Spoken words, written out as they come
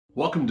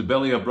Welcome to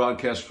Belly Up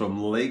broadcast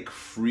from Lake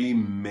Free,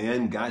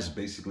 Man. Guys,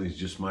 basically it's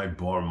just my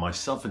bar.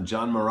 Myself and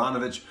John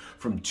Maranovich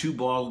from Two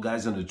Bald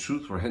Guys on the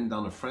Truth. We're heading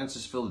down to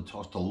Francisville to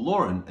talk to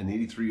Lauren, an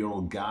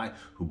 83-year-old guy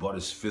who bought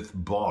his 5th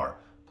bar.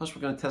 Plus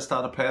we're going to test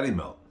out a patty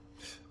melt.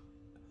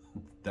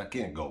 That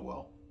can't go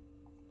well.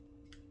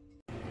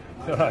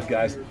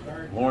 Guys,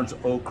 Lawrence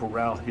O.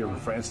 Corral here in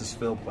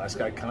Francisville,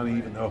 Pulaski County.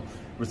 Even though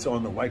it's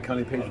on the White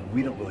County page,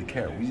 we don't really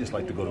care. We just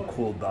like to go to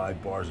cool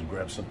dive bars and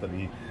grab something to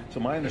eat.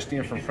 So my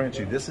understanding from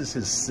Frenchie, this is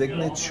his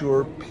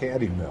signature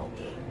patty melt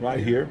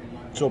right here.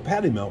 So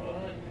patty melt,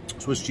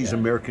 Swiss cheese,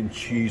 American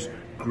cheese,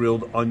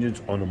 grilled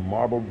onions on a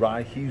marbled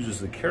rye. He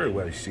uses the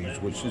caraway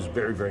seeds, which is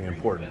very, very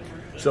important.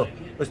 So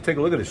let's take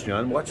a look at this,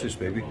 John. Watch this,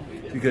 baby.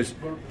 Because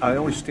I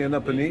always stand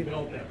up and eat.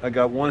 I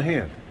got one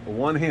hand.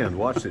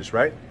 Watch this,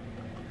 right?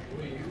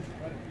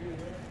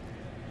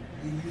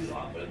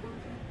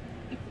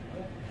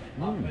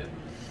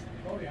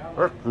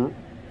 That's true.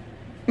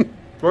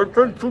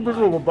 That's too big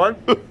of a bite.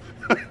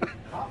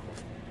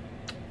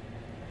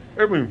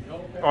 I mean,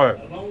 all right,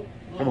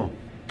 come on.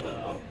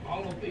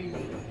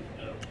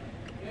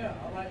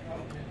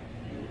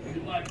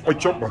 I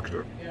chipmunk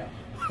there.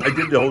 I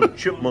did the whole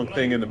chipmunk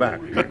thing in the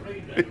back.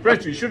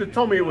 Frenchie, you should have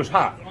told me it was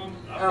hot.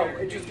 Oh,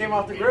 it just came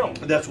off the grill.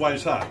 That's why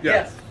it's hot. Yeah.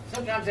 Yes,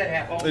 sometimes that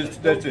happens.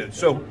 That's it.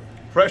 So,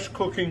 fresh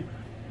cooking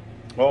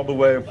all the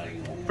way.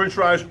 French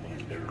fries,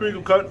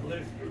 crinkle cut,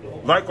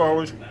 like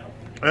always.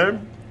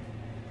 And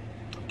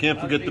can't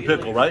forget the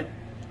pickle, right?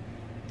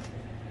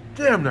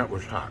 Damn, that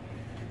was hot.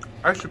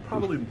 I should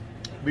probably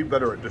be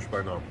better at this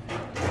by now.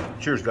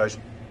 Cheers, guys.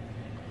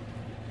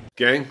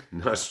 Gang,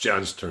 now it's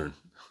John's turn.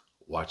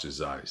 Watch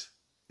his eyes.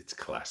 It's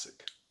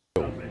classic.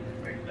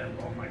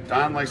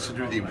 Don likes to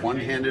do the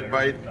one-handed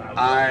bite.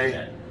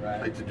 I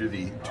like to do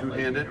the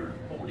two-handed.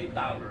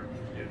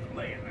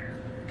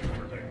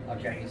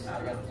 Okay, so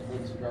I got this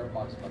wooden cigar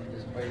box about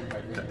this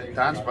big.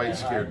 Don's bite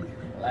scared me.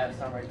 Last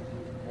time was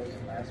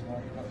it last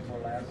month, before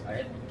last, I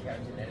hadn't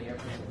kept it any of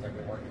it since I've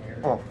been working here.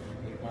 Oh.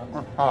 8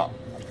 months. Hot.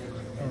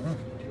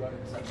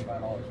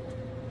 $275.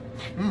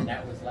 And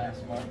that was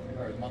last month,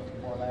 or the month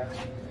before last.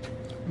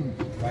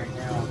 Right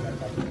now, I've got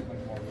about 2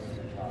 more rooms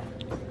in top.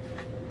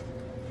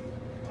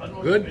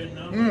 Good?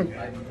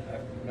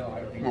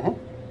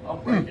 I'll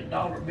break a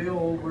dollar bill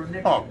over a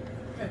nickel.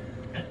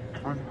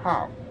 I'm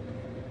hot.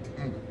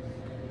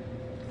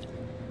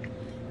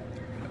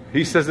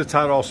 He says it's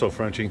hot also,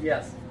 Frenchie.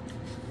 Yes.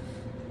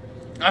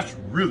 That's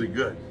really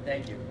good.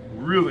 Thank you.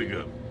 Really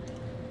good.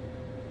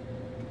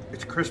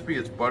 It's crispy,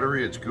 it's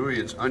buttery, it's gooey,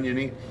 it's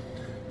oniony.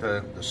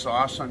 The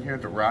sauce on here,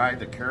 the rye,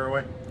 the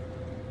caraway.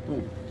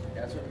 Ooh.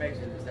 That's what makes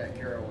it, is that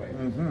caraway.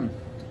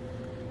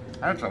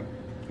 That's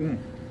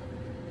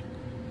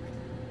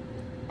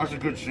a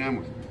good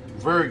sandwich.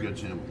 Very good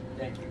sandwich.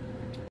 Thank you.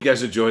 You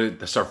guys enjoyed it.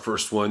 That's our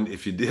first one.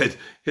 If you did,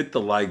 hit the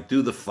like,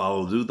 do the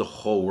follow, do the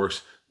whole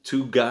works.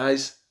 Two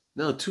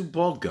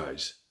bald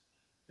guys.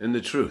 And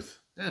the truth.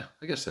 Yeah,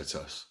 I guess that's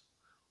us.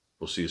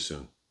 We'll see you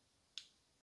soon.